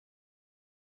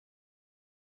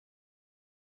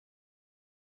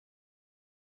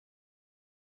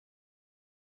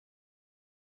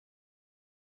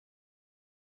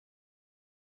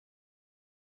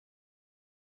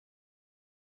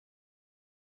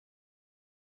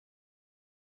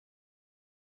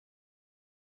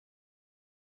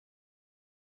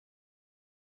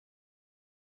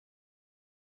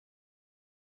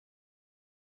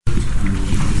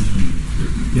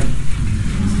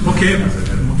Okay.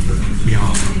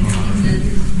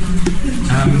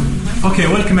 Okay,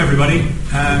 welcome everybody.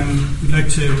 We'd like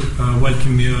to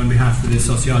welcome you on behalf of the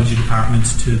Sociology Department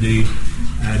to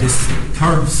this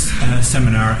third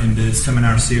seminar in the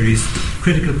seminar series,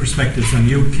 Critical Perspectives on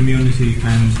Youth, Community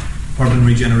and Urban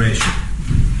Regeneration.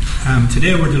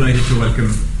 Today we're delighted to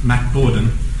welcome Matt Bowden,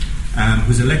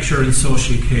 who's a lecturer in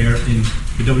social care in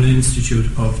the Dublin Institute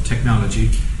of Technology.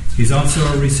 He's also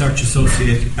a research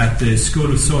associate at the School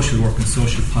of Social Work and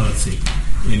Social Policy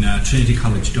in Trinity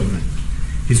College, Dublin.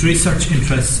 His research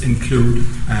interests include,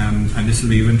 and this will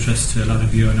be of interest to a lot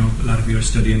of you, I know a lot of you are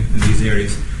studying in these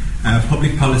areas,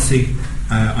 public policy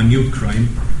on youth crime,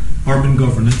 urban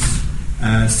governance,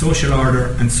 social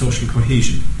order and social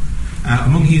cohesion.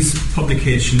 Among his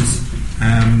publications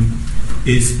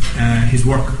is his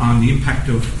work on the impact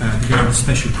of the Garda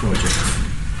Special Projects.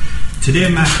 Today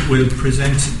Matt will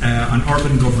present on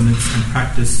urban governance and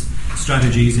practice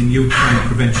strategies in youth crime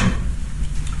prevention.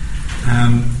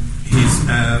 His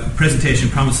presentation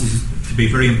promises to be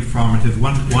very informative.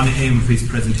 One aim of his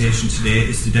presentation today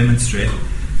is to demonstrate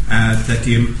that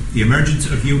the emergence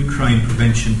of youth crime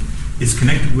prevention is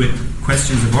connected with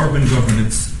questions of urban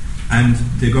governance and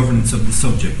the governance of the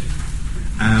subject.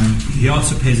 He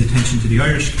also pays attention to the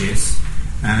Irish case,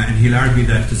 and he'll argue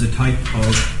that there's a type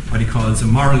of what he calls a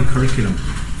moral curriculum.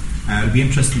 It'll be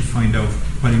interesting to find out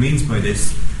what he means by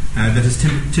this, that has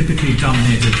typically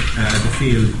dominated the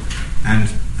field, and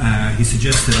he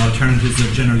suggests that alternatives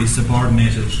are generally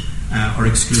subordinated or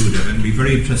excluded, and it'll be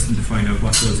very interesting to find out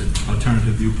what those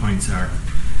alternative viewpoints are.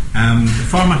 The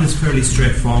format is fairly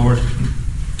straightforward.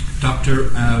 Dr.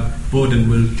 Bowden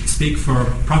will speak for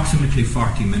approximately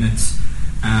 40 minutes,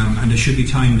 and there should be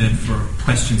time then for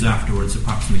questions afterwards,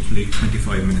 approximately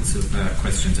 25 minutes of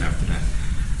questions after that.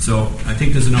 So I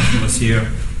think there's enough of us here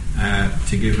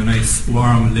to give a nice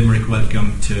warm Limerick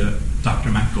welcome to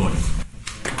Dr. Matt Bowden.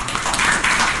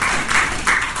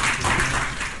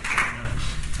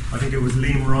 I think it was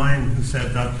Liam Ryan who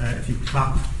said that if you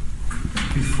clap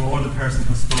before the person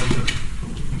has spoken,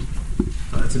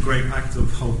 that it's a great act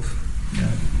of hope.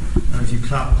 Yeah. And if you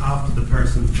clap after the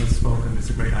person has spoken, it's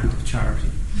a great act of charity.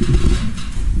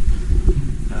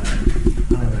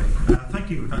 Anyway, thank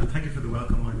you for the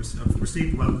welcome. I've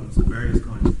received welcomes of various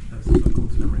kinds since I've come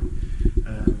to Limerick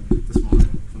this morning,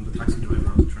 from the taxi driver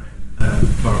on the train,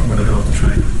 or when I got off the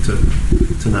train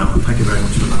to now. Thank you very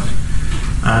much for that.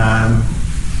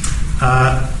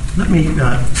 Let me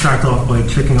start off by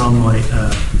clicking on my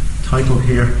title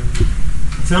here.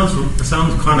 It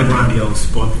sounds kind of grandiose,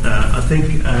 but I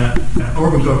think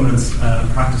urban governance and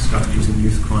practice strategies in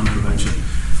youth crime prevention.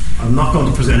 I'm not going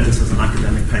to present this as an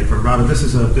academic paper. Rather, this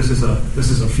is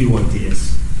a few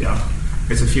ideas. Yeah,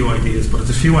 it's a few ideas, but it's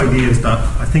a few ideas that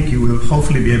I think you will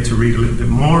hopefully be able to read a little bit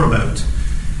more about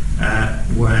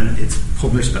when it's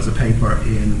published as a paper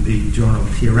in the journal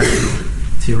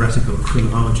Theoretical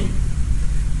Criminology.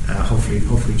 Hopefully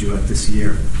due out this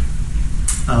year.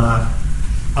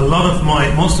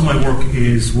 Most of my work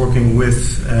is working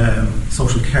with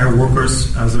social care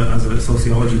workers as a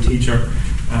sociology teacher,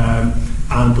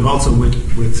 but also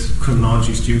with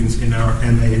criminology students in our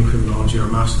MA in criminology or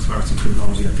Master's of Arts in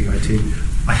criminology at the IT.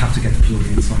 I have to get the plug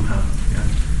in somehow. Yeah.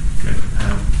 Okay.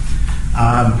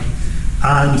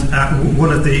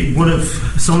 One of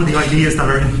some of the ideas that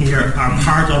are in here are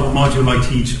part of a module I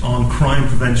teach on crime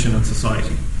prevention and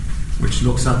society, which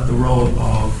looks at the role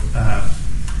of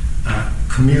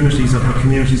communities and how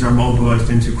communities are mobilised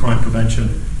into crime prevention,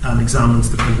 and examines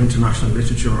the kind of international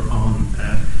literature on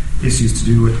issues to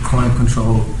do with crime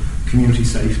control, community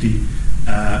safety,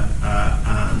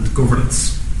 and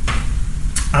governance.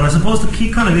 And I suppose the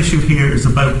key kind of issue here is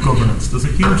about governance. There's a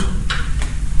huge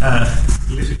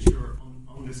literature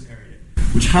on this area,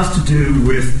 which has to do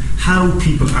with how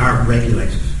people are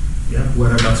regulated. Yeah,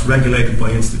 whether that's regulated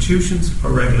by institutions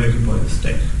or regulated by the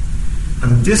state.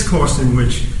 And the discourse in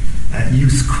which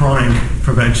youth crime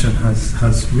prevention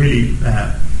has really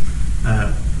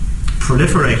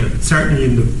proliferated, certainly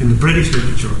in the British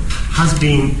literature, has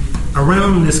been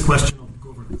around this question of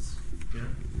governance. Yeah?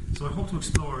 So I hope to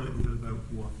explore a little bit about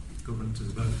what governance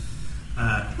is about.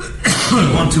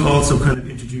 I want to also kind of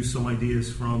introduce some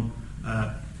ideas from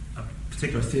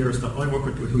particular theorist that I work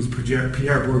with, who's Pierre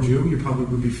Bourdieu. You probably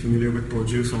will be familiar with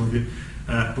Bourdieu, some of you.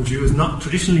 Bourdieu is not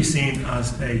traditionally seen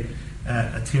as a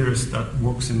theorist that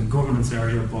works in the governance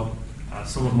area, but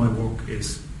some of my work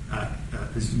is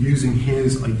using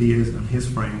his ideas and his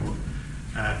framework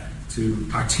to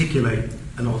articulate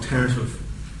an alternative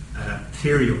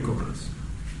theory of governance.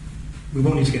 We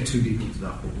won't need to get too deep into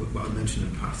that, but I'll mention it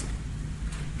in passing.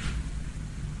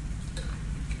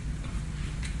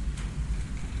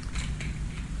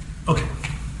 Okay.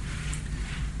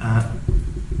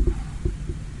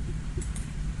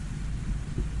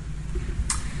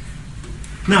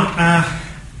 Now, there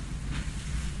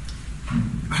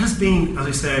has been, as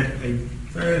I said, a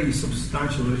fairly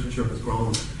substantial literature has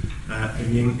grown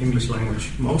in the English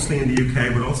language, mostly in the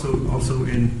UK, but also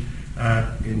in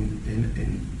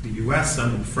the US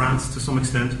and in France to some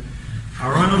extent,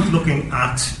 around looking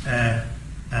at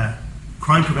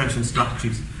crime prevention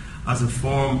strategies as a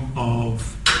form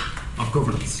of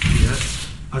governance,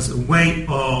 as a way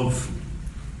of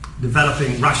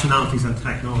developing rationalities and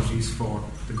technologies for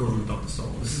the government of the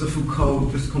soul.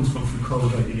 This comes from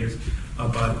Foucault's ideas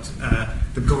about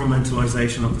the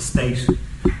governmentalization of the state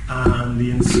and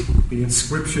the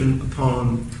inscription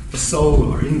upon the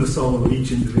soul or in the soul of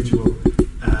each individual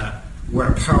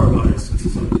where power lies in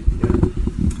society.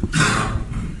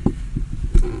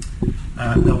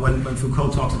 Now, when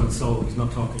Foucault talks about soul, he's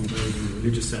not talking about it in the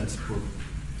religious sense, but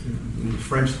when the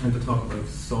French tend to talk about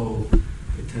soul,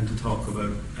 they tend to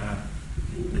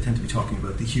be talking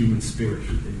about the human spirit,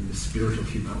 the spirit of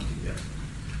humanity.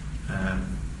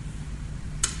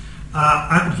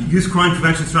 Youth crime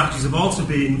prevention strategies have also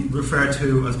been referred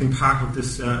to as being part of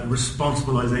this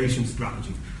responsibilization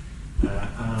strategy.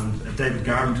 And David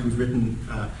Garland, who's written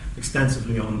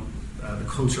extensively on the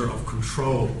culture of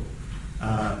control,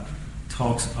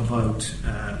 talks about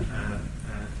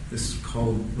this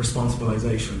called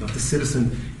responsibilization, that the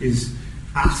citizen is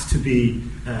asked to be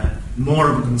more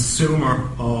of a consumer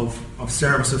of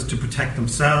services to protect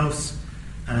themselves,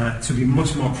 to be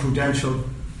much more prudential,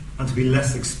 and to be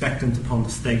less expectant upon the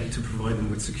state to provide them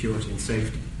with security and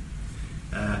safety.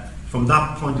 From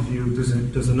that point of view,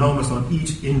 there's an onus on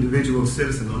each individual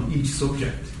citizen, on each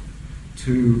subject,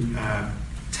 to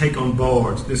take on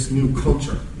board this new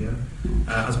culture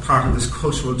as part of this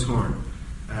cultural turn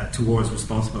towards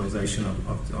responsibilization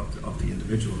of the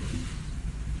individual.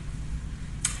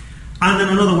 And then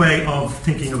another way of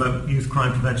thinking about youth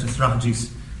crime prevention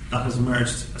strategies that has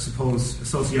emerged, I suppose,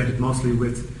 associated mostly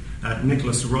with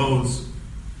Nicholas Rose.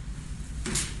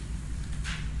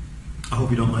 I hope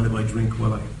you don't mind if I drink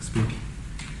while I speak.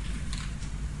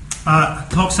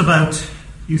 Talks about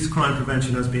youth crime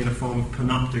prevention as being a form of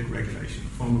panoptic regulation, a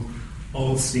form of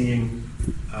all-seeing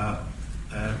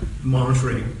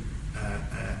monitoring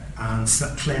and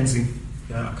cleansing,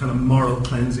 a kind of moral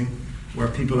cleansing, where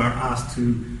people are asked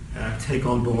to take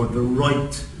on board the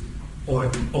right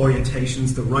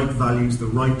orientations, the right values, the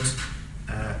right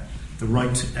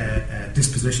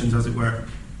dispositions, as it were,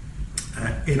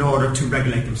 in order to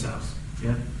regulate themselves.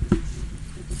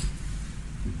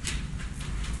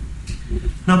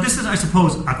 Now, this is, I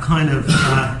suppose, a kind of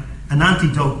an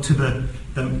antidote to the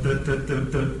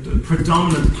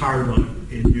predominant paradigm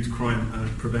in youth crime and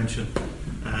prevention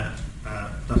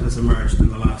that has emerged in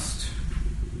the last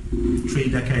 3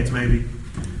 decades, maybe.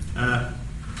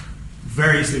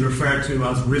 Variously referred to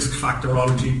as risk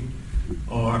factorology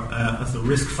or as the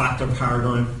risk factor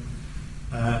paradigm,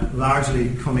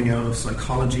 largely coming out of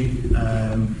psychology,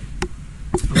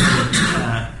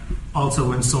 but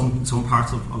also in some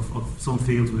parts of some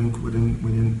fields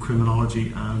within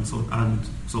criminology and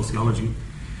sociology,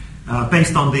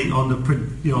 based on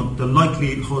the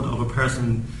likelihood of a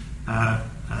person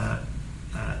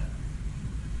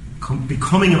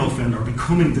becoming an offender,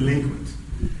 becoming delinquent,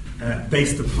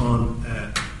 based upon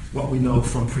what we know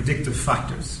from predictive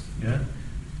factors.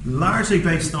 Largely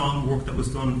based on work that was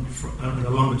done in a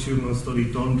longitudinal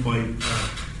study done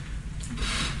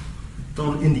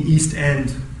in the East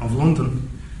End of London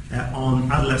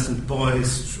on adolescent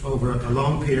boys over a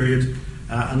long period,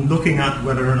 and looking at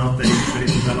whether or not they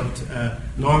developed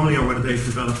normally or whether they've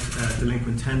developed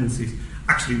delinquent tendencies.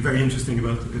 Actually, very interesting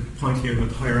about the point here about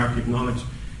the hierarchy of knowledge.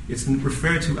 It's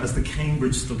referred to as the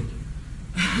Cambridge study,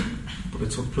 but it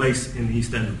took place in the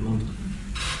East End of London.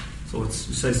 So it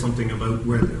says something about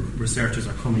where the researchers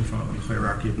are coming from and the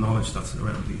hierarchy of knowledge that's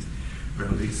around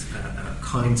these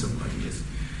kinds of ideas.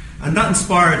 And that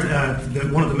inspired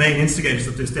one of the main instigators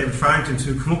of this, David Farrington,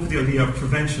 to come up with the idea of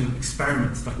prevention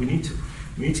experiments, that we need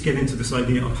to get into this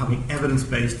idea of having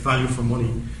evidence-based,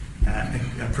 value-for-money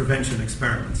prevention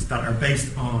experiments that are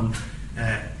based on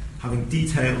having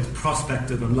detailed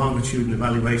prospective and longitudinal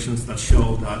evaluations that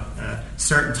show that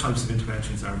certain types of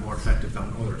interventions are more effective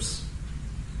than others.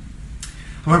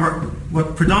 However,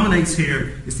 what predominates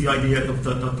here is the idea of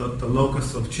the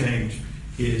locus of change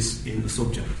is in the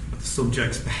subject. That the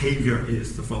subject's behaviour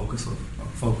is the focus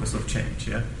of change.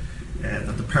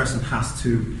 That the person has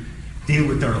to deal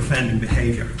with their offending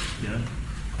behaviour.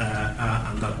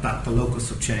 And that the locus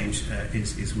of change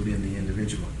is within the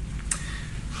individual.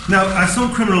 Now,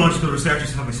 some criminological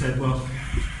researchers have said, well,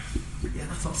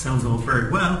 that sounds all very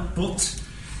well, but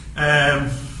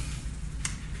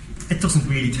it doesn't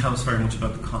really tell us very much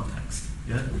about the context,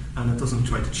 yeah? And it doesn't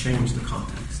try to change the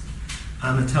context.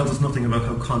 And it tells us nothing about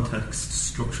how context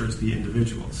structures the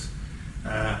individuals.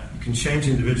 You can change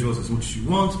individuals as much as you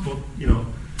want, but,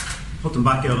 put them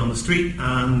back out on the street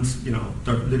and,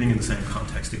 they're living in the same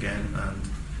context again, and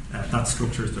that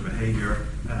structures their behaviour.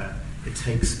 It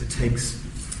takes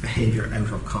behaviour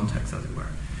out of context, as it were.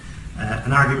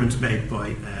 An argument made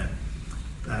by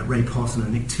Ray Pawson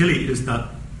and Nick Tilley is that,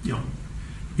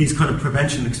 these kind of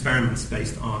prevention experiments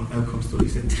based on outcome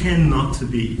studies, they tend not to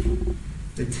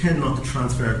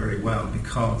transfer very well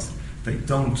because they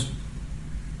don't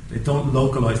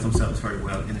localise themselves very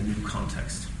well in a new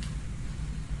context.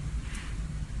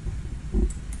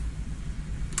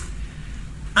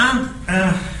 And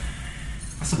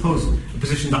I suppose a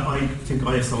position that I think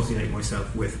I associate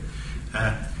myself with,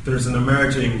 there's an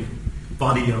emerging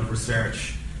body of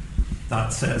research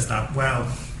that says that,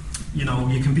 you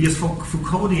can be as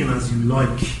Foucauldian as you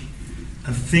like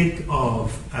and think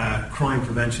of crime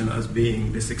prevention as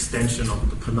being this extension of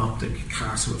the panoptic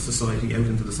carceral society out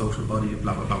into the social body and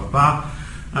blah, blah, blah, blah,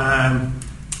 blah.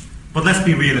 But let's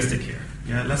be realistic here.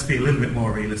 Yeah, let's be a little bit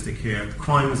more realistic here.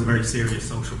 Crime is a very serious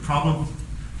social problem.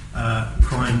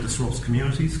 Crime disrupts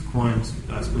communities. Crime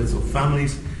splits up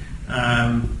families.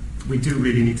 We do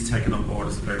really need to take it on board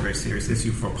as a very, very serious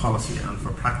issue for policy and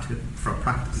for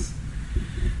practice.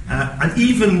 And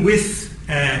even with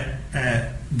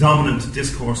dominant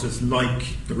discourses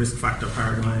like the risk factor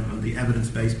paradigm and the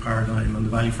evidence-based paradigm and the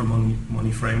value for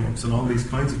money frameworks and all these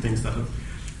kinds of things that have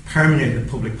permeated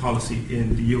public policy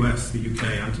in the US, the UK,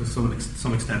 and to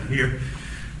some extent here,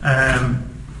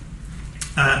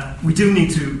 we do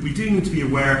need to be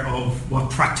aware of what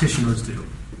practitioners do.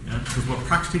 Yeah? Because what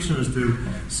practitioners do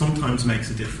sometimes makes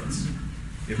a difference.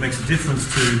 It makes a difference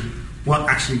to what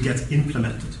actually gets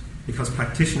implemented, because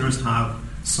practitioners have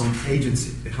some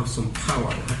agency, they have some power,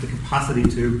 they have the capacity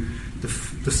to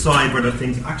decide whether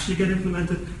things actually get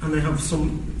implemented, and they have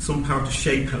some power to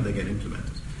shape how they get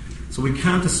implemented. So we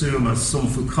can't assume, as some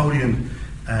Foucauldian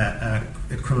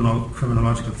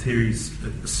criminological theories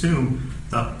assume,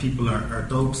 that people are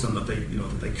dopes and that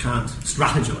they can't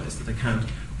strategize, that they can't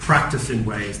practice in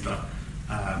ways that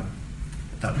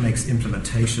makes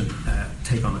implementation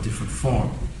take on a different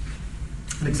form.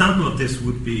 An example of this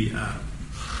would be, I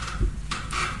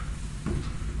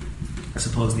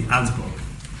suppose, the ASBO,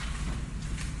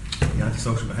 the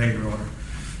Antisocial Behaviour Order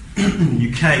in the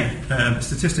UK.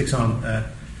 Statistics on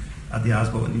at the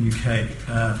ASBO in the UK,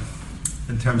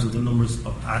 in terms of the numbers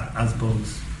of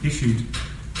ASBOs issued,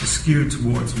 is skewed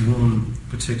towards one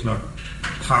particular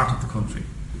part of the country,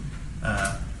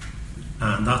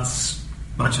 and that's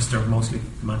Manchester, mostly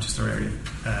the Manchester area,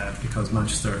 because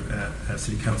Manchester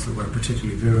City Council were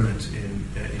particularly virulent in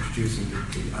introducing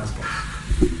the ASBO.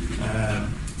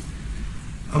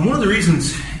 And one of the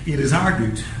reasons it is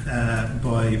argued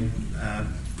by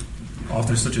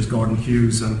authors such as Gordon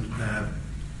Hughes and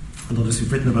others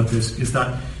who've written about this is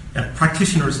that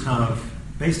practitioners have,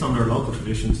 based on their local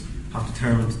traditions, have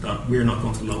determined that we're not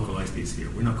going to localise these here,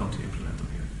 we're not going to implement them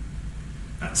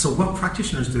here. So what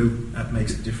practitioners do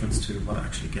makes a difference to what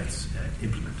actually gets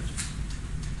implemented.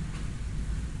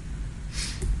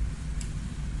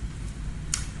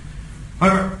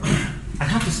 However, I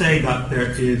have to say that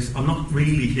I'm not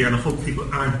really here, and I hope people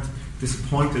aren't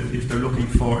disappointed if they're looking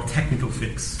for a technical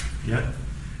fix. Yeah,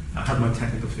 I had my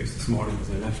technical fix this morning as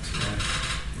I left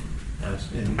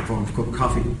in the form of a cup of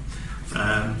coffee.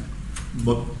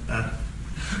 But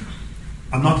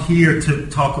I'm not here to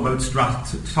talk about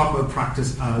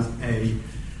practice as a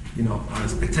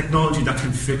technology that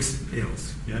can fix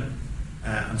ills. Yeah,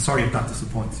 I'm sorry if that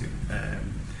disappoints you.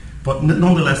 But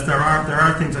nonetheless, there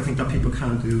are things I think that people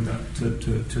can do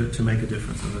to make a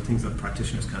difference, and the things that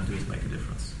practitioners can do is make a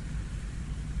difference.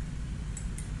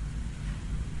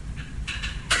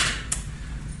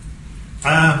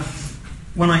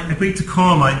 When I agreed to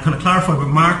come, I kind of clarified with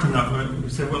Martin that we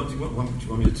said, well, do you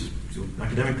want me to do an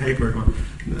academic paper?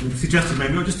 And suggested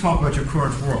maybe I'll just talk about your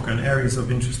current work and areas of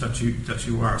interest that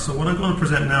you are. So what I'm going to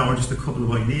present now are just a couple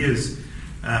of ideas,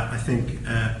 I think,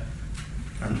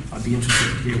 and I'd be interested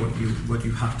to hear what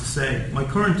you have to say. My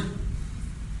current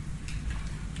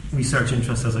research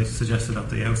interest, as I suggested at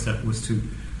the outset, was to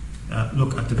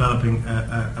look at developing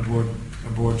a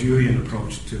Bourdieuian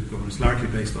approach to governance, largely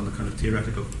based on the kind of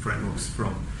theoretical frameworks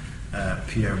from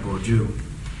Pierre Bourdieu.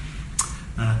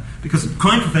 Because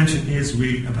crime prevention is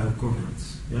really about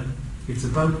governance. Yeah? It's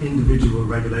about individual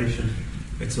regulation.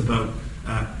 It's about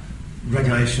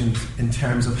regulation in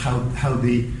terms of how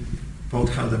the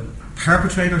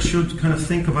perpetrator should kind of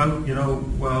think about,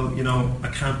 I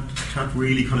can't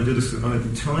really kind of do this on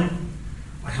every time.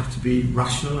 I have to be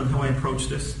rational in how I approach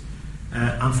this.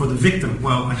 And for the victim,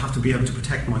 well, I have to be able to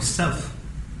protect myself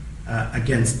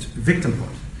against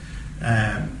victimhood.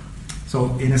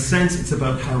 So in a sense, it's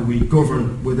about how we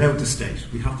govern without the state.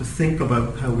 We have to think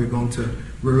about how we're going to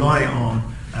rely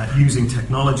on using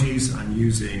technologies and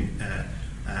using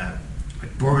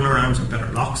like burglar alarms or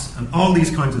better locks and all these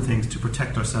kinds of things to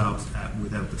protect ourselves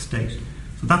without the state.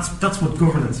 So that's what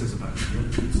governance is about. Yeah?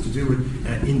 It's to do with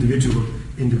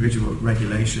individual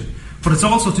regulation, but it's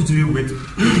also to do with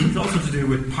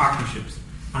partnerships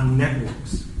and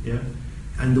networks. Yeah,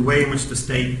 and the way in which the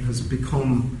state has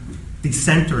become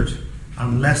decentered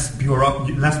and less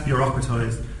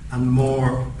bureaucratized and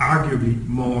arguably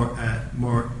more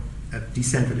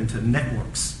decentered into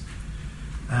networks.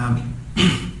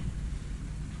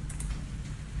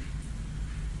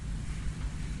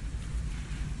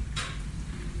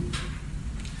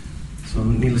 So,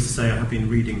 needless to say, I have been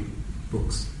reading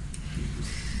books.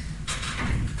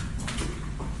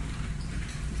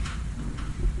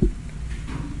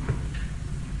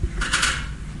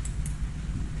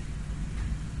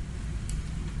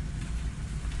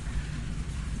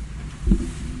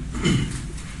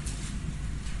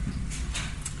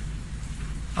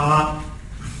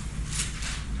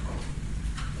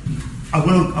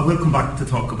 I will come back to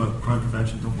talk about crime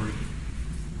prevention. Don't worry.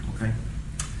 Okay.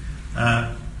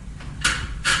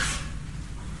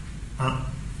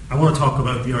 I want to talk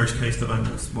about the Irish case that I'm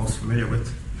most familiar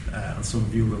with, and some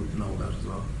of you will know about as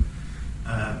well.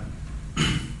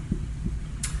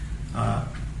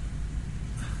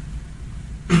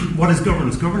 What is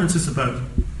governance? Governance is about,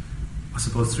 I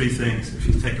suppose, three things. If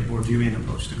you take a Bourdieuian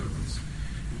approach to governance,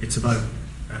 it's about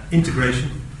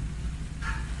integration,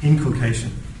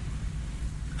 inculcation,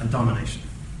 and domination.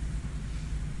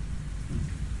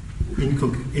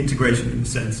 Integration in the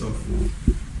sense of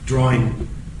drawing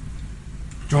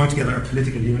together a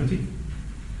political unity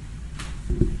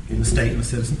in the state and the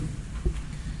citizen.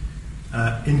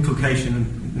 Inculcation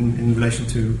in relation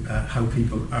to how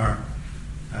people are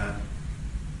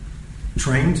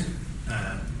trained,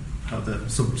 how the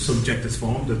subject is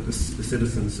formed, the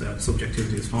citizen's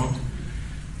subjectivity is formed.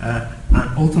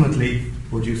 And ultimately,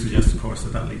 Bourdieu suggests, of course,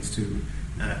 that leads to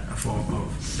a form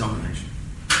of domination.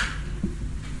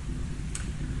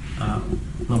 Now,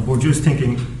 Bourdieu's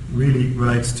thinking really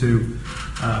relates to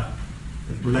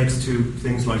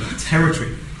things like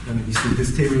territory, and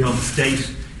his theory on the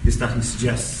state is that he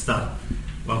suggests that,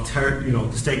 well,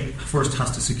 the state first has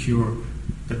to secure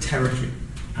the territory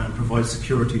and provide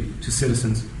security to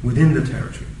citizens within the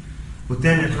territory, but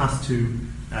then it has to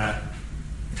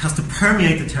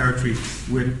permeate the territory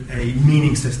with a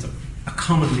meaning system, a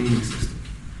common meaning system,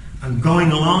 and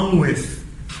going along with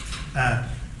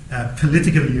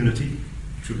political unity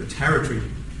through the territory,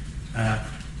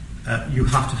 you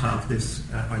have to have this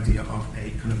idea of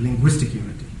a kind of linguistic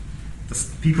unity.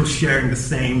 People sharing the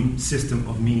same system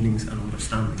of meanings and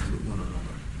understandings with one another.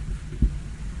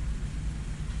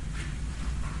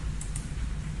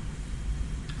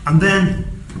 And then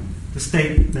the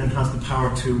state then has the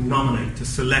power to nominate, to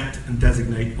select and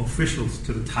designate officials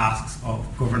to the tasks of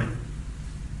governing.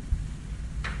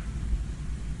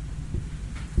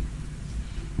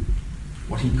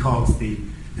 What he calls the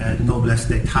noblesse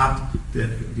d'état, the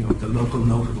local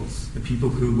notables, the people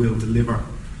who will deliver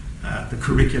the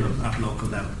curriculum at local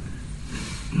level.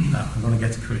 I'm going to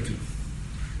get to curriculum,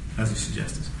 as you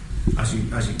suggested, as you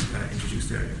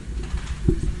introduced earlier.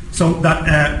 So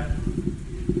that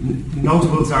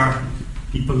notables are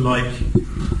people like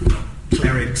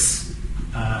clerics,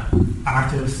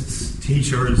 artists,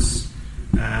 teachers,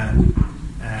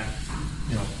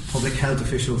 public health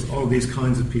officials, all these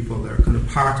kinds of people. They're kind of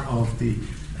part of the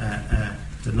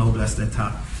noblesse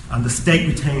d'état, and the state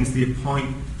retains the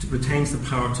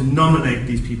power to nominate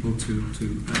these people to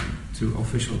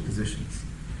official positions.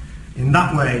 In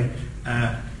that way,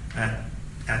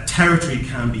 territory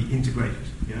can be integrated.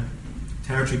 Yeah,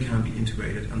 territory can be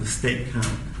integrated, and the state can,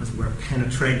 as it were,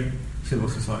 penetrate civil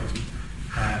society.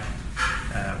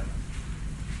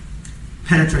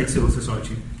 Penetrate civil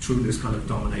society through this kind of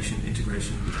domination,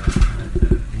 integration,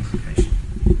 implication.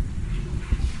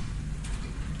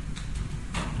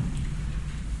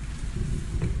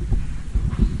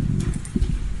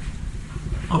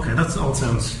 Okay, that all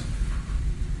sounds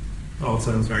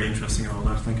very interesting and all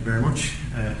that. Thank you very much.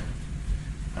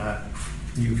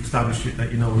 You've established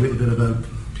that you know a little bit about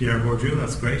Pierre Bourdieu.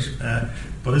 That's great.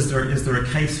 But is there a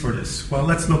case for this? Well,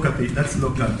 let's look at the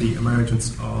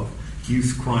emergence of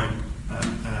youth crime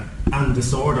and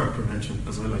disorder prevention,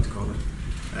 as I like to call it,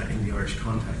 in the Irish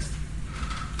context.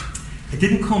 it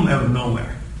didn't come out of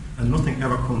nowhere, and nothing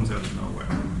ever comes out of nowhere.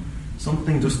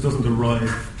 Something just doesn't arrive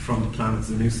from the planet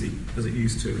Zanussi as it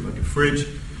used to, like a fridge.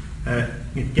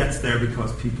 It gets there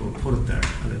because people put it there,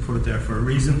 and they put it there for a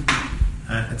reason.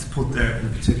 It's put there in a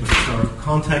particular historical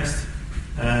context.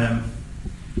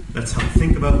 Let's have a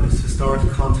think about this historical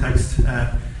context.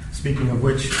 Speaking of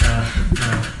which,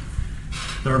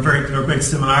 there are great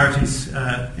similarities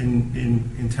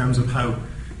in terms of how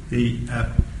the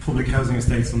public housing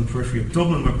estates on the periphery of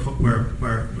Dublin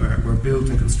were built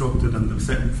and constructed, and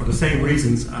for the same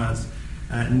reasons as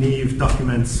Niamh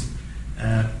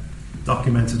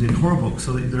documented in her book.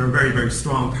 So there are very, very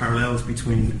strong parallels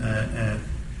between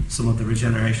some of the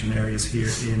regeneration areas here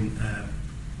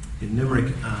in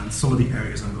Limerick and some of the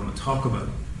areas I'm going to talk about.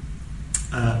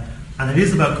 And it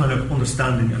is about kind of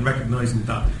understanding and recognising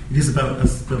that it is about,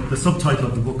 as the subtitle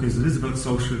of the book is, it is about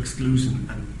social exclusion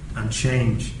and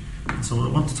change. And so what I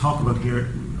want to talk about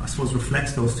here, I suppose,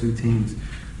 reflects those two themes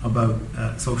about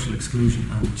social exclusion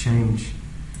and change.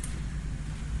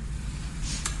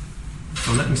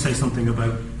 So let me say something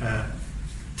about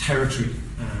territory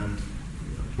and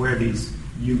where these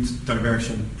youth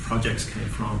diversion projects came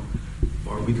from,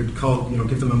 or we could call,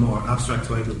 give them a more abstract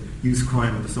title: youth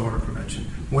crime and disorder prevention.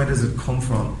 Where does it come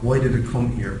from? Why did it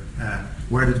come here?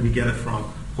 Where did we get it from?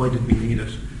 Why did we need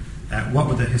it? What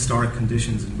were the historic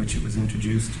conditions in which it was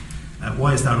introduced?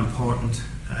 Why is that important?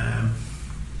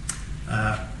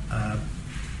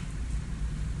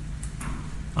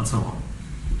 And so on.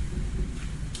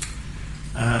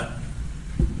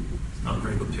 It's not a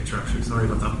very good picture, actually. Sorry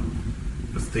about that.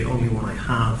 It's the only one I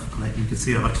have, and you can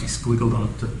see I've actually squiggled on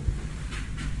it to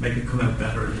make it come out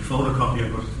better in the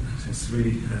photocopier, but it's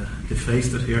really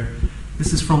defaced it here.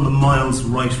 This is from the Miles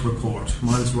Wright report.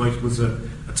 Miles Wright was a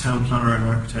town planner and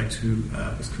architect who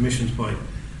was commissioned by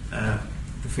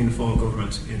the Fianna Fáil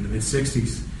government in the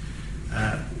mid-60s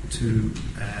to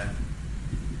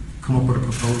come up with a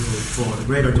proposal for the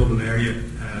Greater Dublin area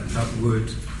that would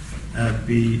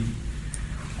be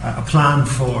a plan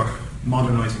for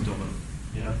modernising Dublin.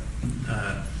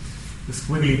 The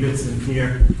squiggly bits in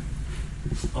here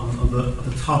on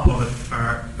the top of it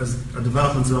are a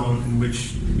development zone in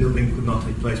which building could not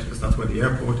take place because that's where the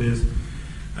airport is.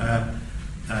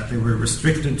 They were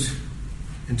restricted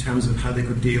in terms of how they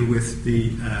could deal with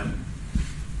the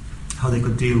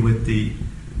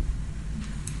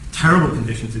terrible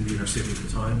conditions in the inner city at the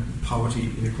time: poverty,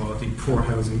 inequality, poor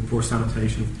housing, poor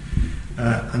sanitation.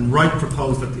 And Wright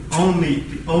proposed that the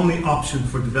only option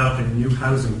for developing new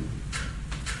housing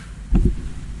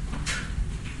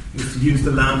was to use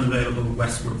the land available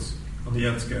westwards on the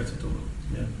outskirts of Dublin.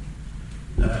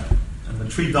 And the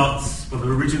 3 dots, well, there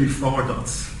were originally 4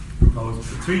 dots proposed.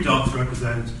 The 3 dots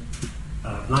represent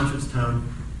Blanchardstown,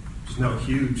 which is now a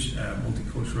huge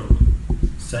multicultural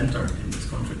centre in this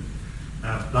country.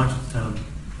 Blanchardstown,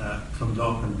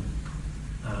 Clondalkin,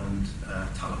 and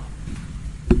Tallaght.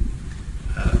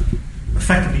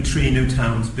 Effectively 3 new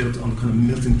towns built on the kind of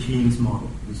Milton Keynes model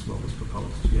is what was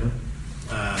proposed.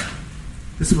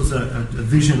 This was a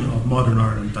vision of modern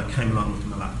Ireland that came along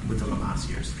with the last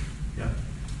years.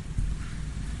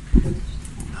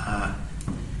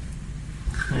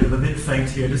 Kind of a bit faint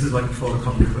here. This is like a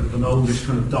photocopy of an oldish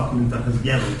kind of document that has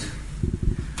yellowed.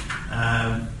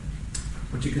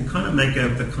 But you can kind of make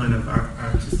out the kind of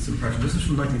artist's impression. This is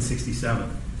from 1967.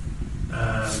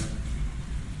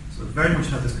 So it very much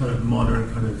had this kind of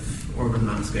modern kind of urban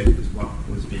landscape is what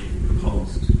was being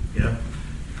proposed.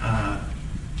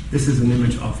 This is an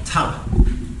image of Tallaght.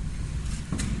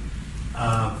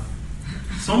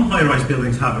 Some high-rise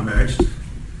buildings have emerged.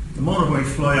 The motorway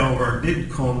flyover did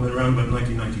come around about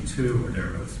 1992 or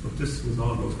thereabouts, but this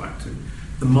all goes back to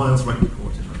the Miles Wright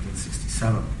report in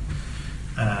 1967.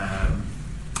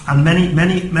 And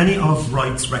many of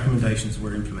Wright's recommendations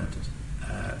were implemented.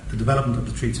 The development of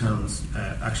the 3 towns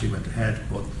actually went ahead,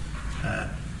 but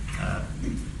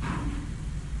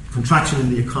contraction in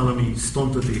the economy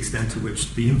stunted the extent to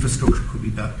which the infrastructure could be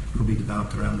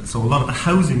developed around it. So a lot of the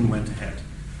housing went ahead,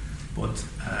 but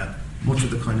much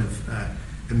of the kind of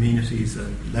amenities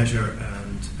and leisure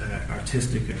and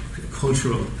artistic and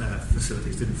cultural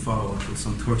facilities didn't follow until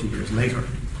some 30 years later.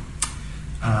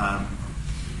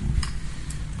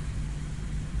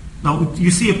 Now, you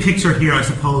see a picture here, I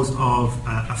suppose, of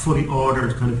a fully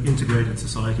ordered, kind of integrated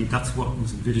society. That's what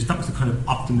was envisaged. That was the kind of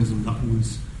optimism that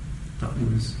was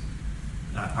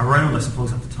around, I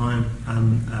suppose, at the time.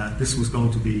 And this was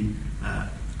going to be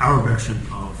our version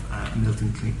of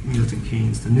Milton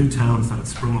Keynes. The new towns that had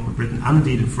sprung up in Britain, and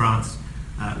indeed in France,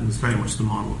 was very much the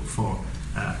model for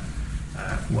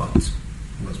what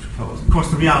was proposed. Of course,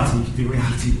 the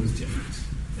reality was different.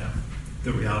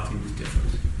 the reality was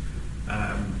different.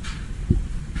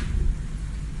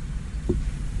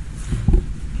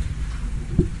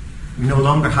 We no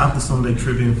longer have the Sunday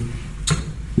Tribune.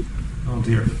 Oh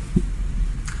dear.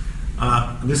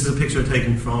 This is a picture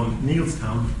taken from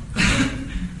Neilstown.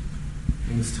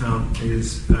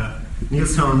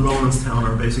 Neilstown and Rolandstown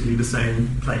are basically the same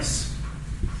place,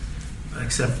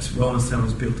 except Rolandstown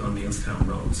was built on Neilstown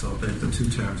Road, so the two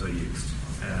terms are used.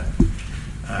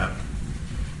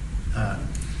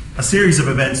 A series of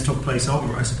events took place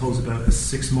over, I suppose, about a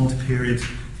 6-month period,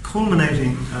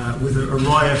 culminating with a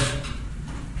riot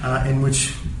in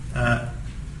which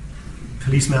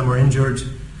policemen were injured,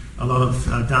 a lot of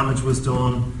damage was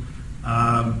done.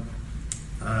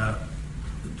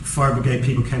 Fire brigade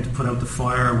people came to put out the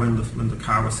fire when the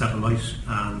car was set alight,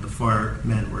 and the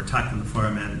firemen were attacked, and the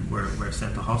firemen were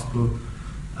sent to hospital.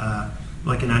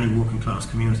 Like in any working class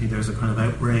community, there's a kind of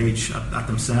outrage at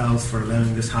themselves for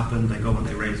allowing this happen. They go and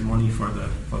they raise money for the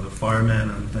firemen,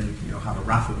 and they have a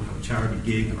raffle and have a charity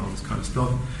gig and all this kind of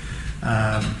stuff.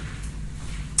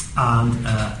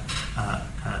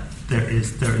 There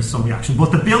is some reaction,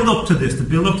 but the build up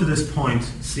to this point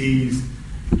sees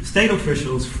state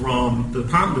officials from the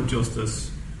Department of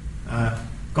Justice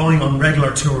going on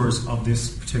regular tours of this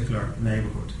particular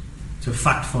neighbourhood to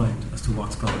fact find as to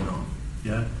what's going on.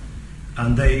 Yeah,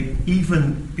 and they,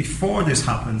 even before this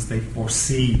happens, they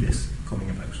foresee this coming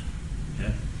about.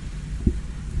 Yeah,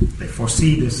 they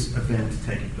foresee this event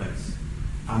taking place,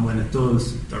 and when it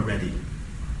does, they're ready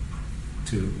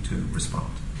to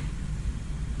respond.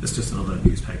 It's just another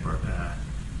newspaper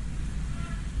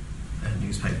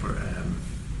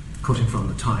cutting from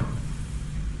the time.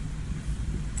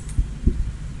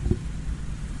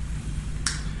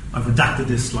 I've redacted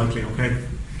this slightly, okay?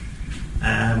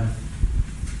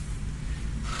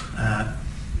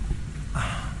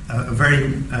 A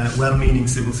very well-meaning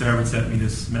civil servant sent me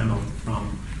this memo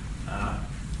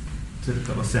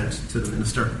that was sent to the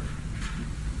minister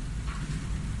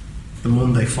the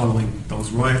Monday following those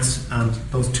riots, and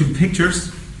those two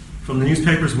pictures from the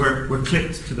newspapers were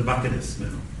clipped to the back of this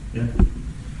memo. Yeah?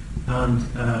 And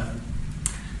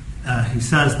he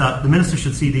says that the minister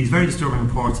should see these very disturbing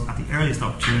reports at the earliest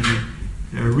opportunity.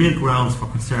 There are real grounds for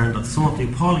concern that some of the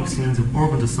appalling scenes of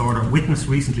urban disorder witnessed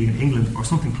recently in England, or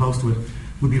something close to it,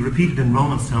 would be repeated in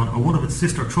Rolandstown or one of its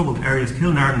sister troubled areas,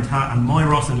 Kilnarden and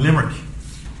Moyross in Limerick.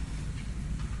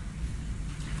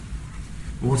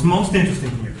 But what's most interesting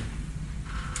here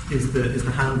is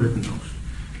the handwritten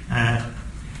note.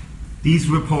 These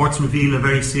reports reveal a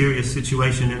very serious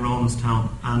situation in Rolandstown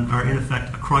and are in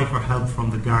effect a cry for help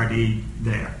from the Gardaí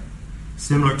there,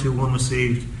 similar to one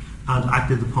received and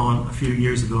acted upon a few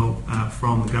years ago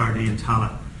from the Gardaí in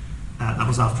Tala. That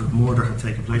was after a murder had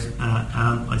taken place.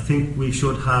 And I think we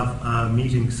should have a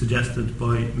meeting suggested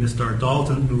by Mr.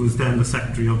 Dalton, who was then the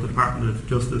Secretary of the Department of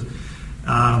Justice,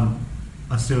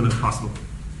 as soon as possible.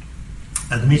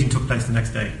 The meeting took place the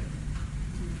next day.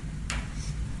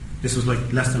 This was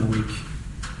like less than a week.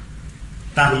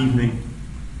 That evening,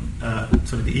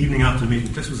 the evening after the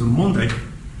meeting, this was a Monday.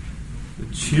 The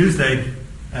Tuesday,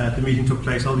 the meeting took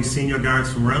place. All these senior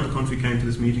guards from around the country came to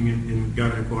this meeting in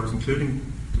Garda headquarters, including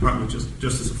Department of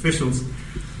Justice officials.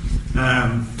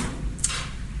 And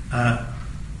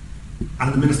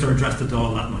the minister addressed the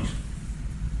Dáil that night.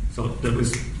 So there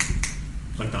was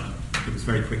like that. It was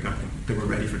very quick acting. They were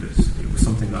ready for this. It was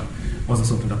wasn't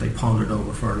something that they pondered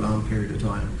over for a long period of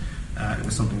time. It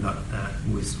was something that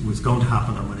was going to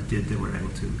happen, and when it did, they were able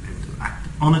to act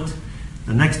on it.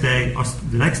 The next day, or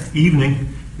the next evening,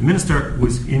 the minister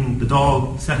was in the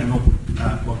Dáil setting up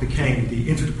what became the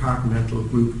Interdepartmental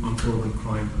Group on Urban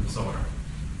Crime and Disorder.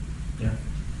 Yeah.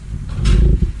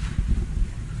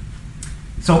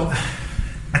 So,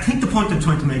 I think the point I'm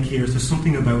trying to make here is there's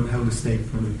something about how the state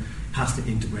has to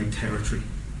integrate territory.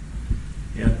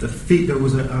 Yeah, there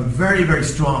was a very, very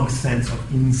strong sense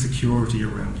of insecurity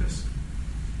around this.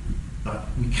 That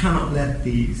we cannot let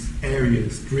these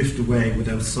areas drift away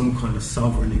without some kind of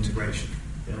sovereign integration.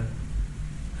 Yeah?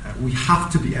 We have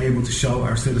to be able to show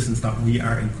our citizens that we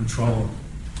are in control.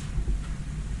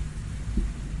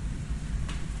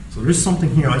 So there is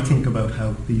something here, I think, about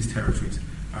how these territories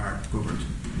are governed.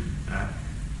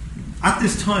 At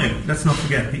this time, let's not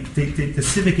forget, the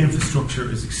civic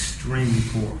infrastructure is extremely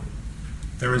poor.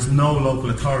 There is no local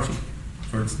authority,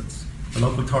 for instance. The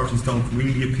local authorities don't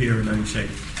really appear in any shape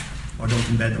or don't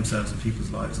embed themselves in people's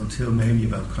lives until maybe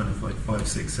about kind of like 5,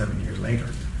 6, 7 years later.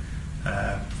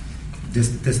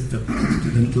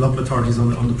 The local authorities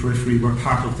on the periphery were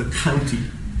part of the county,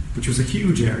 which was a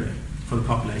huge area for the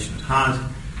population it had.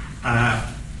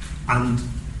 And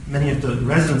many of the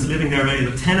residents living there, many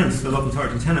of the tenants, the local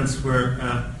authority tenants, were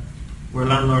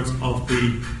landlords of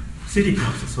the city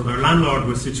council. So their landlord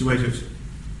was situated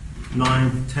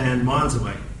 9, 10 miles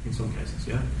away in some cases,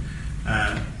 yeah?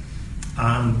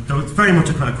 And there was very much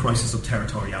a kind of crisis of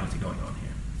territoriality going on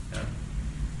here. Yeah?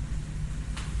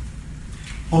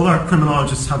 Other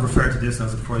criminologists have referred to this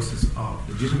as a crisis of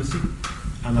legitimacy,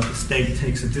 and that the state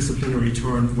takes a disciplinary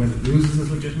turn when it loses its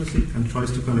legitimacy and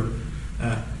tries to kind of,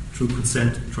 through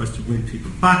consent, tries to win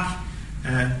people back.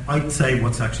 I'd say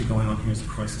what's actually going on here is a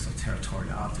crisis of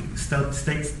territoriality. The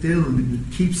state still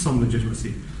keeps some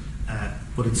legitimacy,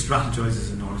 but it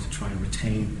strategizes in order to try and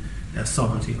retain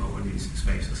sovereignty over these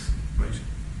spaces. Right?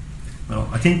 Now,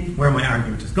 I think where my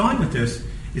argument is going with this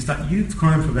is that youth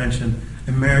crime prevention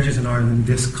emerges in Ireland in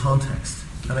this context,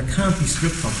 and it can't be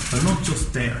stripped from it. They're not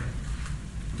just there.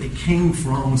 They came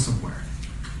from somewhere.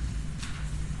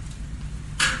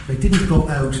 They didn't go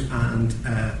out and,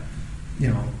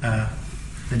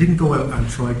 they didn't go out and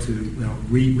try to,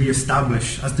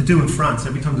 re-establish, as they do in France.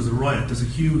 Every time there's a riot, there's a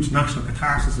huge national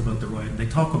catharsis about the riot. They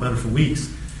talk about it for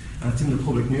weeks, and it's in the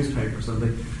public newspapers. So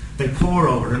they pour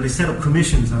over it, and they set up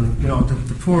commissions, and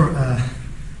the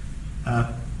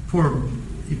poor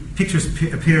pictures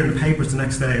appear in the papers the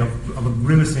next day of a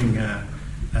grimacing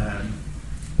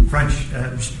French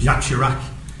Jacques Chirac.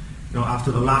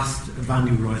 After the last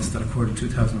Venue riots that occurred in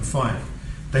 2005,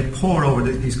 they pour over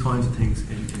these kinds of things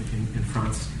in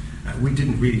France. We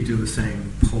didn't really do the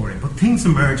same pouring, but things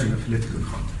emerge in a political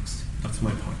context. That's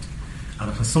my point,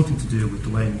 and it has something to do with the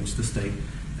way in which the state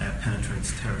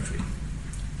penetrates territory.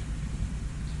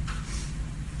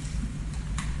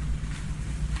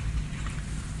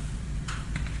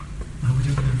 How are we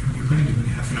doing? We're going to do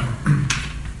half an hour.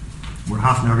 We're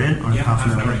half an hour in, or half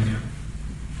an hour in? Yeah.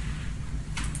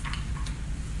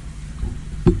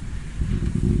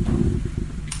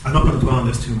 I'm not going to dwell on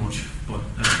this too much, but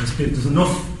there's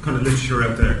enough kind of literature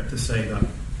out there to say that,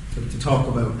 to talk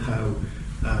about how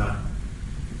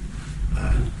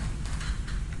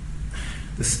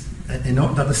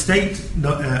that the state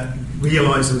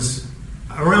realises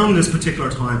around this particular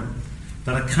time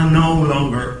that it can no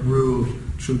longer rule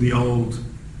through the old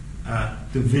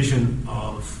division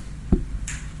of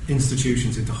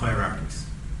institutions into hierarchies.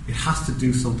 It has to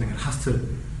do something. It has to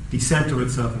decenter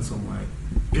itself in some way,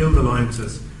 build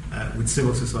alliances with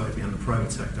civil society and the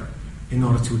private sector in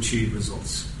order to achieve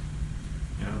results.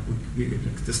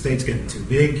 The state's getting too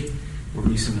big. We're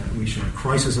reaching a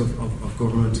crisis of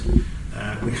government.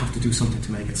 We have to do something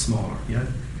to make it smaller. Yeah.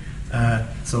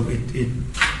 So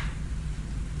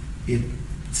it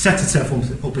sets itself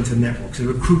up into networks. It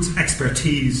recruits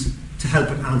expertise to help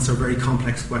it answer very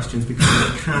complex questions because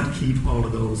it can't keep all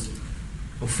of those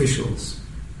officials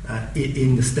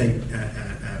in the state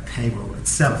payroll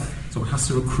itself. So it has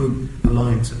to recruit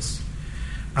alliances.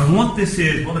 And what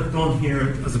I've done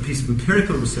here as a piece of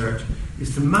empirical research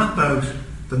is to map out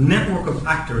the network of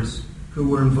actors who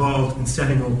were involved in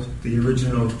setting up the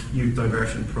original youth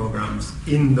diversion programs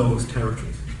in those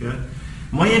territories. Yeah?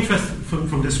 My interest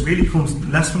from this really comes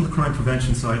less from the crime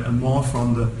prevention side and more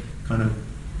from the kind of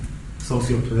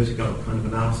socio-political kind of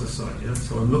analysis side. Yeah?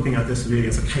 So I'm looking at this really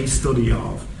as a case study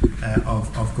of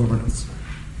governance.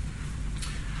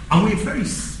 And we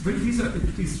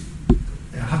have these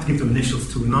I have to give them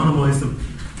initials to anonymise them,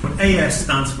 but AS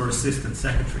stands for Assistant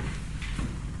Secretary.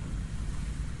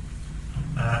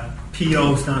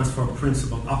 PO stands for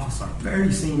Principal Officer.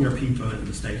 Very senior people in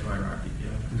the state hierarchy,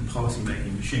 in the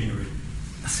policy-making machinery.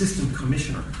 Assistant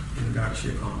Commissioner in regard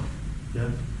to economy.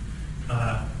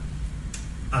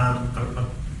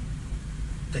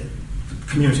 The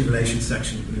community relations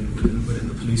section within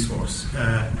the police force.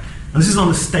 And this is on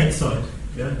the state side.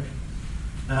 Yeah?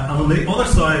 And on the other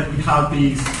side, we have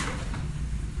these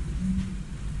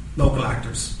local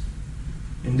actors.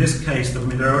 In this case,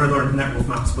 there are other network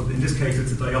maps, but in this case,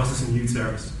 it's a diocesan youth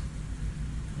service.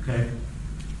 Okay.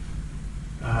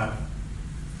 And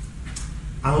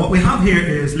what we have here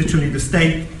is literally the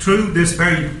state, through this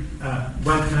very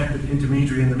well-connected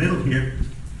intermediary in the middle here,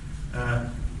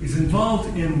 is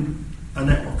involved in a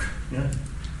network. Yeah?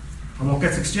 And what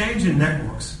gets exchanged in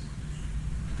networks,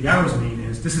 the arrows mean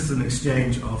is this is an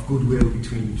exchange of goodwill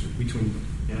between them.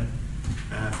 Yeah?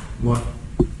 What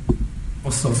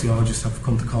us sociologists have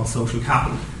come to call social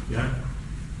capital. Yeah?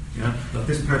 Yeah? That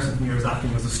this person here is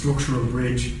acting as a structural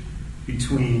bridge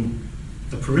between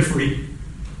the periphery,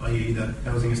 i.e. the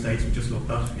housing estates we just looked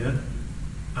at, yeah,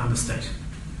 and the state.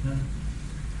 Yeah?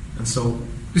 And so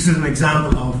this is an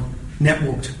example of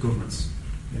networked governance.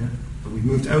 Yeah? But we've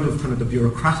moved out of kind of the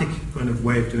bureaucratic kind of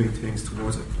way of doing things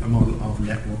towards a model of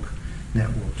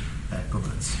networked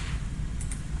governance.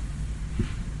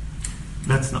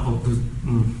 let's not.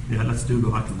 Yeah, let's do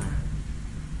go back in there.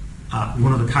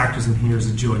 One of the characters in here is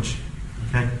a judge.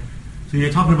 Okay, so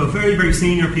you're talking about very, very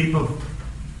senior people.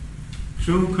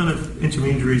 Through kind of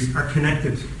intermediaries are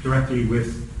connected directly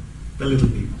with the little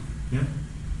people. Yeah.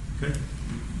 Okay.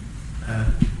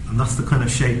 And that's the kind of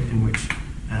shape in which,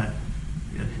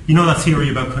 you know, that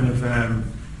theory about kind of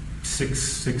six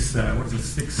stages of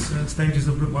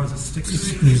what is it?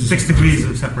 Six degrees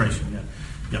of separation. Yeah.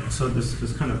 Yeah. So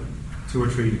there's kind of 2 or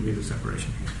 3 degrees of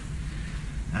separation here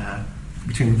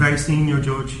between a very senior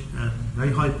judge,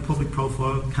 very high public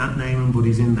profile. Can't name him, but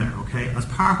he's in there. Okay, as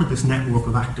part of this network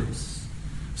of actors,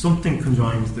 something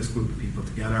conjoins this group of people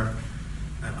together.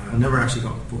 I never actually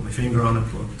got to put my finger on it,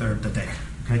 but they're there.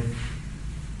 Okay.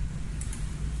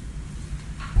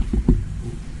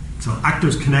 So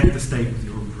actors connect the state with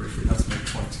the urban periphery. That's my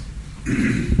point.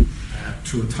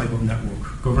 Through a type of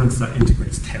network, governance that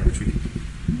integrates territory.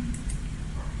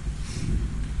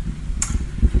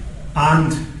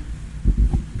 And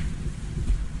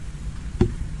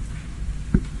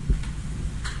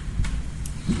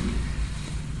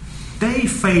they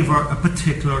favour a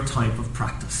particular type of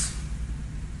practice.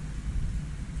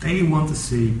 They want to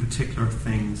see particular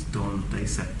things done. They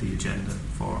set the agenda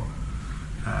for,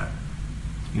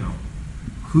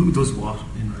 who does what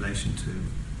in relation to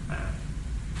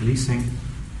policing,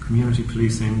 community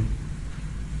policing,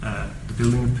 the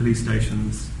building of police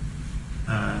stations,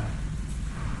 the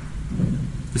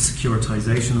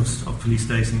securitisation of police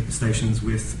stations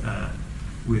with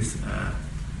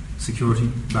security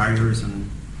barriers and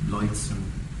lights and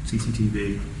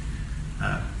CCTV.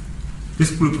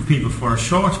 This group of people, for a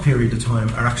short period of time,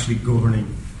 are actually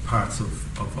governing parts of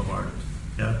Ireland.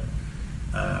 Yeah,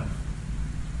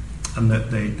 and that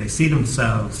they see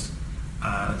themselves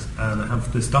as, and I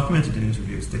have this documented in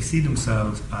interviews, they see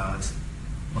themselves as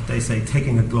what they say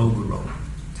taking a global role,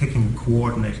 taking a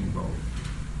coordinating role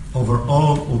over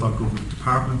all other government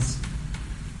departments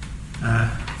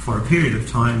for a period of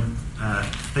time.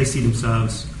 They see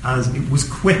themselves as, it was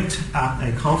quipped at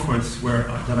a conference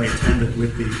that I attended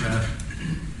with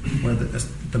one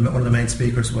of the main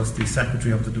speakers was the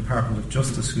Secretary of the Department of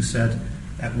Justice, who said,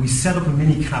 we set up a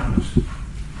mini cabinet.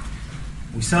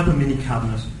 We set up a mini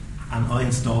cabinet and I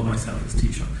installed myself as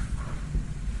Taoiseach.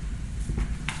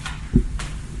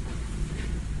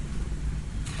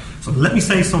 So let me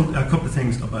say a couple of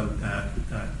things about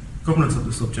governance of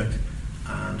the subject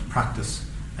and practice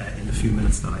in the few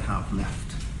minutes that I have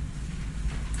left.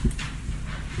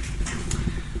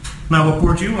 Now, what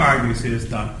Bourdieu argues is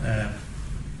that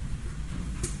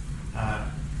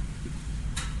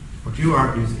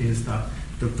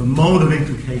the mode of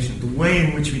implication, the way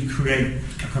in which we create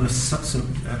a kind of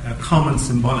a common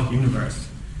symbolic universe,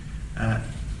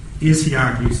 is, he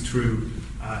argues,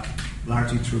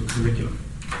 largely through curriculum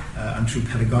and through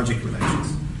pedagogic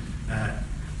relations,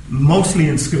 mostly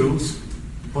in schools,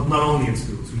 but not only in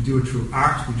schools. We do it through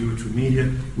art, we do it through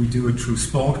media, we do it through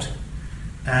sport.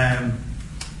 I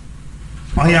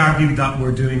argue that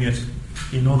we're doing it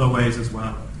in other ways as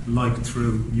well, like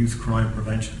through youth crime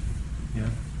prevention. Yeah.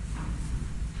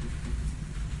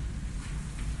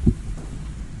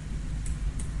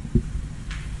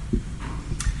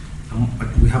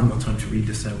 We haven't got time to read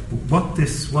this out, but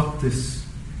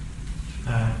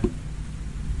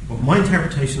what my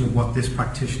interpretation of what this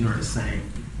practitioner is saying.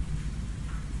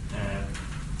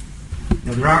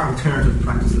 Now, there are alternative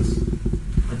practices.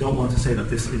 I don't want to say that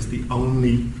this is the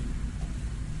only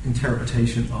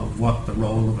interpretation of what the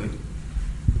role of a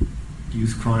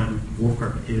youth crime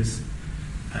worker is.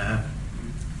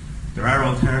 There are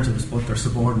alternatives, but they're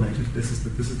subordinated. This is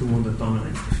the one that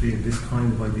dominates the field. This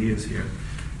kind of ideas here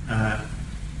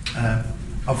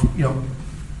of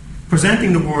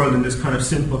presenting the world in this kind of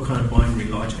simple kind of binary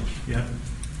logic. Yeah.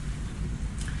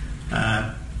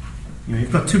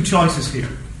 You've got two choices here.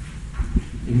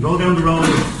 You can go down the road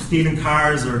of stealing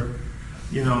cars, or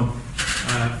the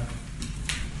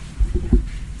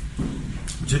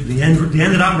end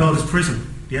of that road is prison.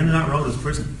 The end of that road is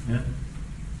prison.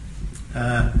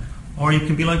 Yeah. Or you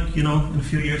can be like, in a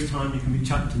few years' time, you can be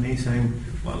chatting to me saying,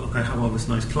 well, look, I have all this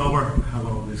nice clover, I have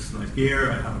all this nice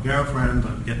gear, I have a girlfriend,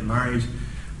 I'm getting married,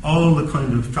 all the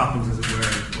kind of trappings, as it were,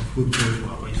 of good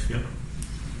bourgeois life. Yeah.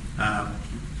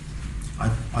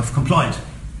 I've complied.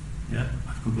 Yeah,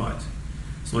 I've complied.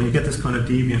 So you get this kind of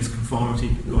deviance,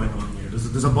 conformity going on here.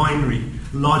 There's a binary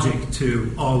logic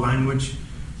to all language,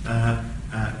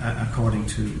 according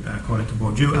to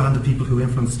Bourdieu and the people who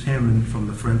influenced him from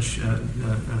the French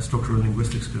structural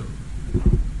linguistics school.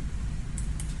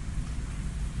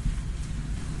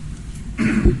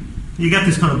 You get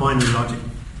this kind of binary logic.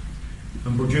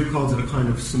 And Bourdieu calls it a kind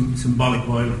of symbolic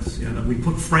violence. Yeah, that we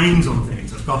put frames on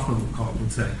things, as Goffman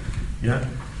would say. Yeah,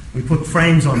 we put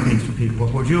frames on things for people.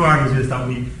 What Bourdieu argues is that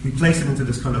we place it into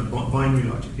this kind of binary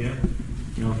logic. Yeah,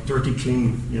 you know, dirty,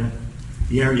 clean. Yeah,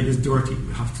 the area is dirty.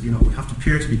 We have to, we have to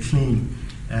appear to be clean.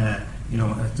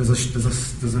 There's a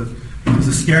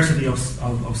scarcity of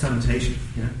sanitation.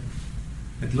 Yeah,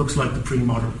 it looks like the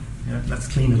pre-modern. Yeah, let's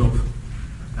clean it up.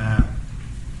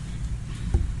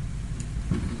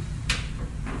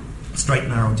 Straight,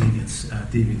 narrow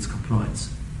deviance compliance.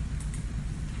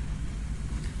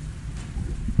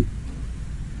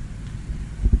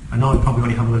 I know I probably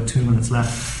only have about 2 minutes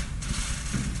left.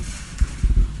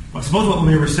 I suppose what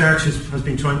my research has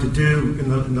been trying to do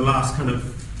in the last kind of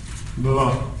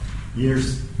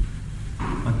years,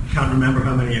 I can't remember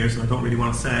how many years, and I don't really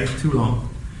want to say, it's too long,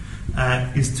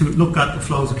 is to look at the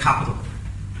flows of capital.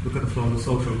 Look at the flow of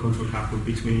social and cultural capital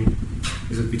between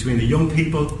the young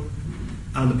people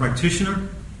and the practitioner,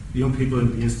 the young people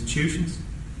and the institutions?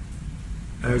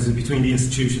 Or is it between the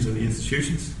institutions and the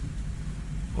institutions?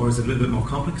 Or is it a little bit more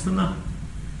complex than that?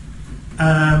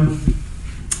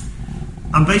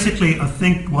 And basically, I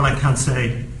think what I can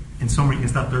say in summary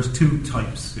is that there's two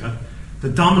types. Yeah? The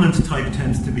dominant type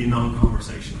tends to be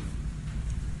non-conversational.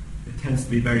 It tends to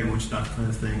be very much that kind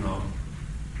of thing of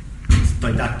it's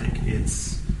didactic,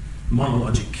 it's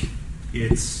monologic,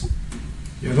 it's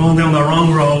you're going down the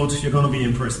wrong road, you're going to be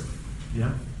in prison.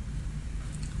 Yeah?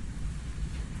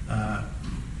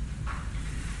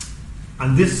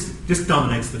 And this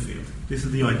dominates the field. This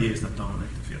is the ideas that dominate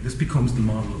the field. This becomes the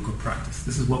model of good practice.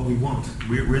 This is what we want.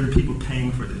 We're the people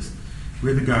paying for this.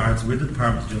 We're the guards, we're the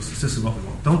Department of Justice, this is what we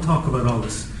want. Don't talk about all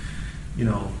this,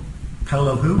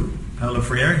 Paulo who? Paulo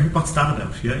Freire? What's that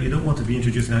about? Yeah? You don't want to be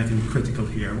introducing anything critical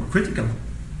here. We're critical.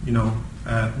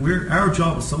 Our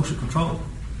job is social control.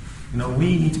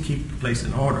 We need to keep the place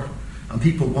in order. And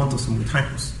people want us and we thank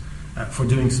us for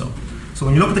doing so. So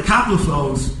when you look at the capital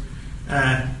flows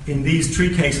in these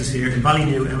three cases here, in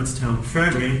Ballynew, Emmettstown,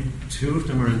 Fairgreen, two of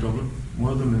them are in Dublin,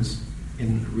 one of them is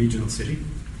in a regional city.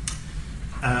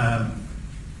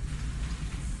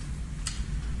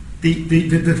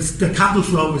 The capital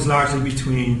flow is largely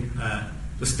between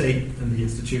the state and the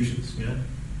institutions. Yeah?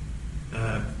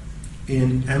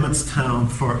 In Emmettstown,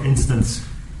 for instance,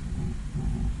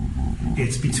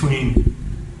 it's between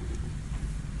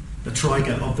the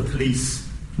troika of the police,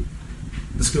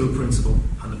 the school principal,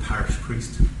 and the parish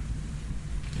priest.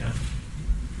 Yeah?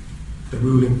 The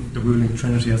ruling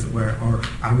trinity, as it were, or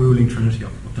a ruling trinity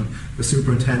of them: the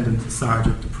superintendent, the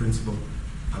sergeant, the principal,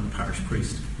 and the parish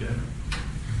priest. Yeah?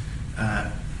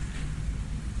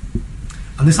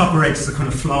 And this operates as a kind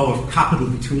of flow of capital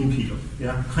between people.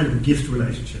 Yeah? Kind of a gift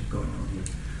relationship going on here.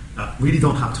 Really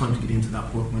don't have time to get into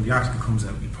that, but when the article comes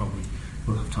out, we probably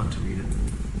will have time to read it.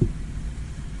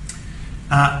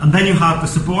 And then you have the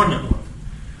subordinate one,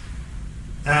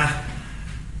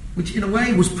 which in a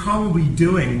way was probably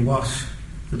doing what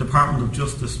the Department of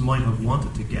Justice might have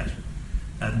wanted to get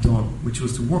done, which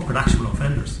was to work with actual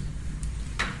offenders.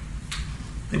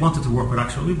 They wanted to work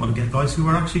with we want to get guys who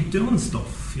are actually doing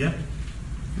stuff, yeah?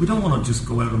 We don't want to just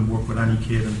go out and work with any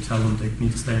kid and tell them they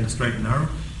need to stay in the straight and narrow.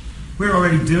 We're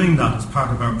already doing that as part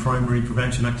of our primary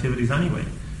prevention activities anyway.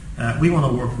 We want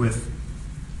to work with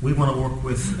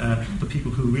the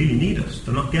people who really need it.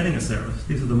 They're not getting a service.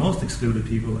 These are the most excluded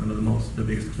people and the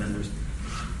biggest offenders.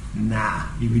 Nah,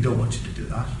 we don't want you to do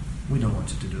that. We don't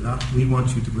want you to do that. We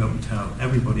want you to go out and tell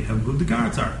everybody how good the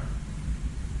guards are.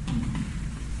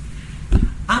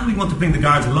 And we want to bring the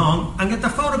guards along and get their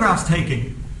photographs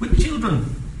taken with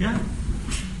children. Yeah?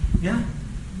 Yeah?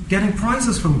 Getting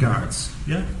prizes from guards.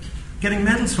 Yeah? Getting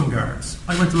medals from guards.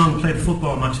 I went along and played a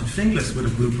football match in Finglas with a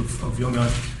group of young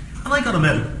guys, and I got a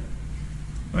medal.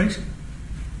 Right?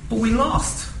 But we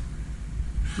lost.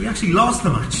 We actually lost the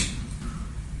match.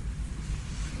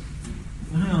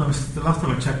 The last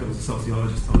time I checked, I was a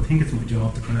sociologist, so I think it's my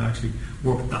job to kind of actually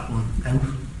work that one out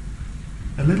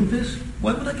a little bit.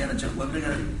 Why would I get a job?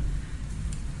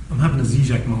 I'm having a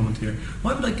Zizek moment here.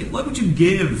 Why would you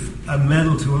give a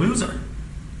medal to a loser?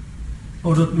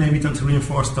 Or maybe then to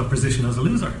reinforce their position as a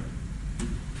loser?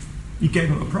 You gave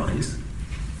them a prize.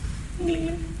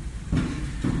 I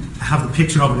have the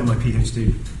picture of it in my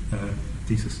PhD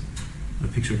thesis. The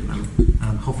picture of the medal,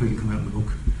 and hopefully it'll come out in the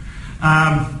book.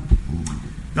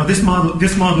 Now this model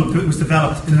was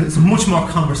developed. It's a much more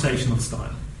conversational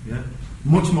style. Yeah,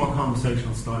 much more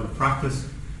conversational style of practice.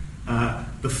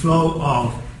 The flow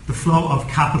of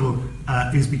capital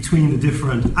is between the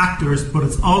different actors, but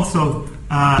it's also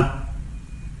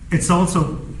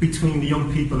between the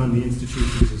young people and the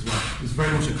institutions as well. It's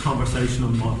very much a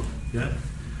conversational model. Yeah.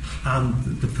 and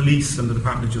the police and the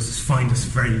Department of Justice find this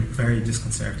very, very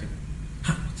disconcerting.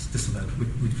 What's this about?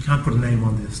 We can't put a name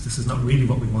on this. This is not really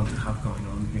what we want to have going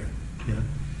on here.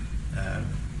 Yeah?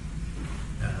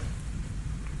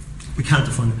 We can't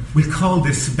define it. We'll call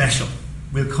this special.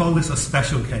 We'll call this a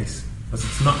special case, because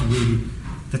it's not really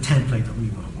the template that we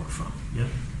want to work from. Yeah?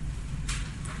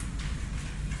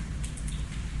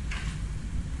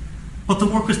 But the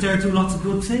workers there do lots of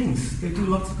good things. They do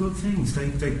lots of good things.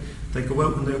 They go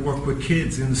out and they work with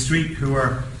kids in the street who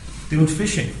are doing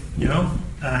fishing, in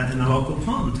a local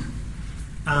pond.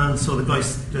 And so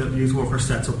the youth worker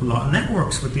sets up a lot of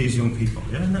networks with these young people.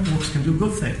 Yeah, networks can do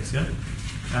good things. Yeah,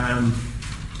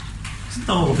 isn't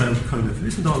all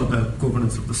about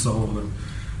governance of the soul and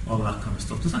all that kind of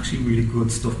stuff. There's actually really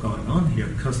good stuff going on here,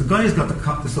 because the guy's got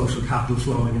the social capital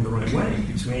flowing in the right way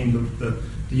between the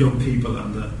young people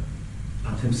and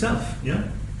himself. Yeah.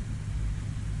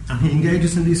 And he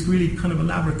engages in these really kind of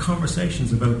elaborate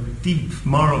conversations about deep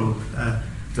moral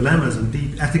dilemmas and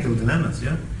deep ethical dilemmas,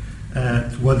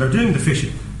 while they're doing the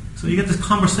fishing. So you get this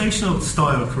conversational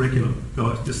style curriculum,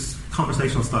 this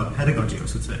conversational style pedagogy, I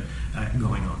should say,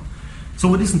 going on.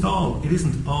 So it isn't all doom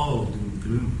and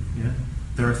gloom. Yeah,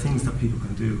 there are things that people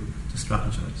can do to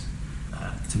strategize,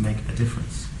 to make a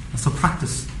difference. And so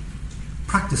practice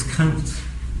counts.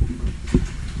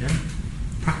 Yeah,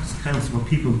 practice counts. What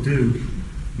people do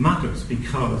matters,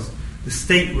 because the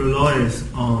state relies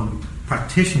on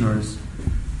practitioners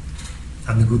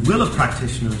and the goodwill of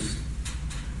practitioners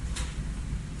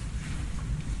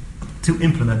to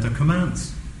implement their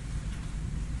commands.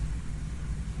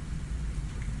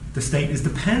 The state is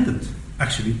dependent,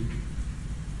 actually,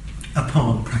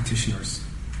 upon practitioners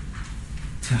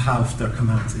to have their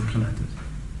commands implemented.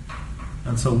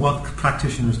 And so what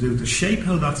practitioners do to shape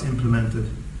how that's implemented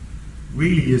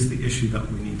really is the issue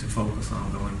that we need to focus on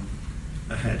going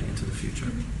ahead into the future.